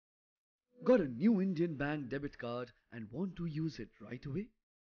Got a new Indian Bank debit card and want to use it right away?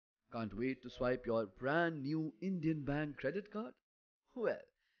 Can't wait to swipe your brand new Indian Bank credit card? Well,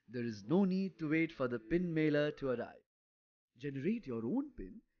 there is no need to wait for the PIN mailer to arrive. Generate your own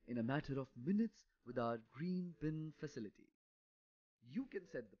PIN in a matter of minutes with our Green PIN facility. You can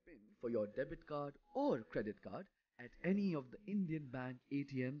set the PIN for your debit card or credit card at any of the Indian Bank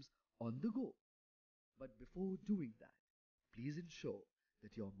ATMs on the go. But before doing that, please ensure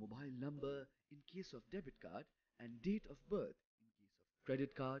that your mobile number in case of debit card and date of birth in case of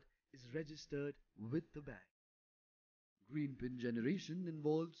credit card is registered with the bank. Green PIN generation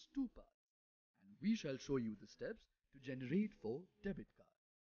involves two parts, and we shall show you the steps to generate for debit card.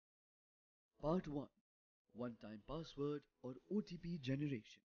 Part 1. One-time password or OTP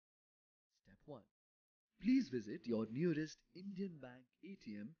generation. Step 1. Please visit your nearest Indian Bank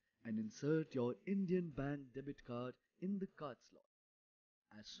ATM and insert your Indian Bank debit card in the card slot.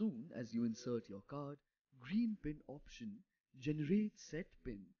 As soon as you insert your card, green PIN option Generate Set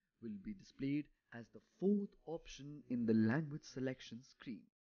PIN will be displayed as the fourth option in the language selection screen.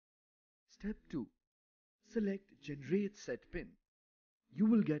 Step 2. Select Generate Set PIN. You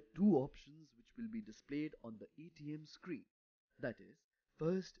will get two options which will be displayed on the ATM screen. That is,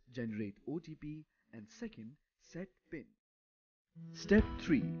 first Generate OTP and second Set PIN. Step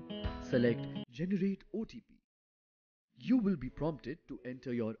 3. Select Generate OTP. You will be prompted to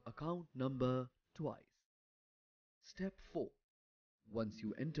enter your account number twice. Step 4. Once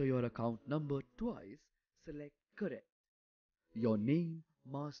you enter your account number twice, select Correct. Your name,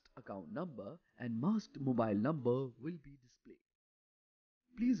 masked account number and masked mobile number will be displayed.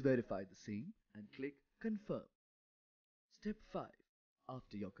 Please verify the same and click Confirm. Step 5.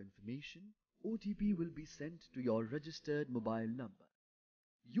 After your confirmation, OTP will be sent to your registered mobile number.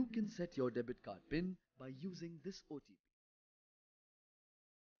 You can set your debit card PIN by using this OTP.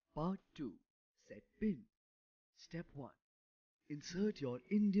 Part 2. Set PIN. Step 1. Insert your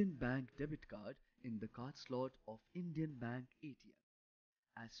Indian Bank debit card in the card slot of Indian Bank ATM.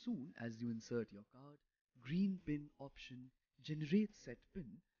 As soon as you insert your card, green PIN option Generate Set PIN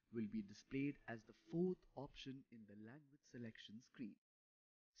will be displayed as the fourth option in the language selection screen.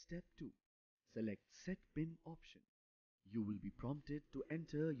 Step 2. Select Set PIN option. You will be prompted to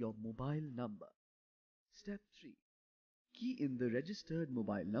enter your mobile number. Step 3. Key in the registered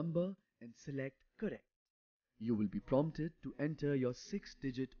mobile number and select Correct. You will be prompted to enter your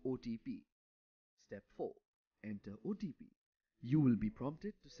 6-digit OTP. Step 4. Enter OTP. You will be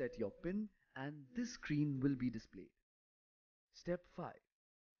prompted to set your PIN and this screen will be displayed. Step 5.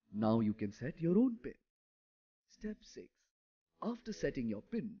 Now you can set your own PIN. Step 6. After setting your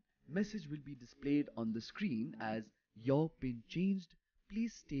PIN, message will be displayed on the screen as Your PIN changed.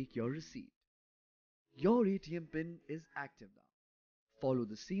 Please take your receipt. Your ATM PIN is active now. Follow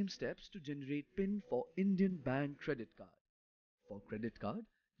the same steps to generate PIN for Indian Bank credit card. For credit card,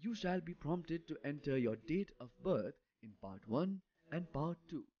 you shall be prompted to enter your date of birth in Part 1 and Part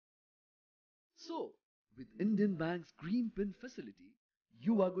 2. So, with Indian Bank's Green PIN facility,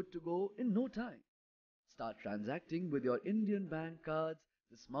 you are good to go in no time. Start transacting with your Indian Bank cards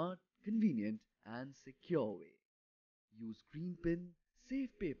the smart, convenient and secure way. Use Green PIN,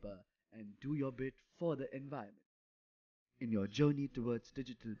 save paper and do your bit for the environment. In your journey towards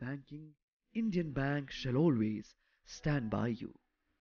digital banking, Indian Bank shall always stand by you.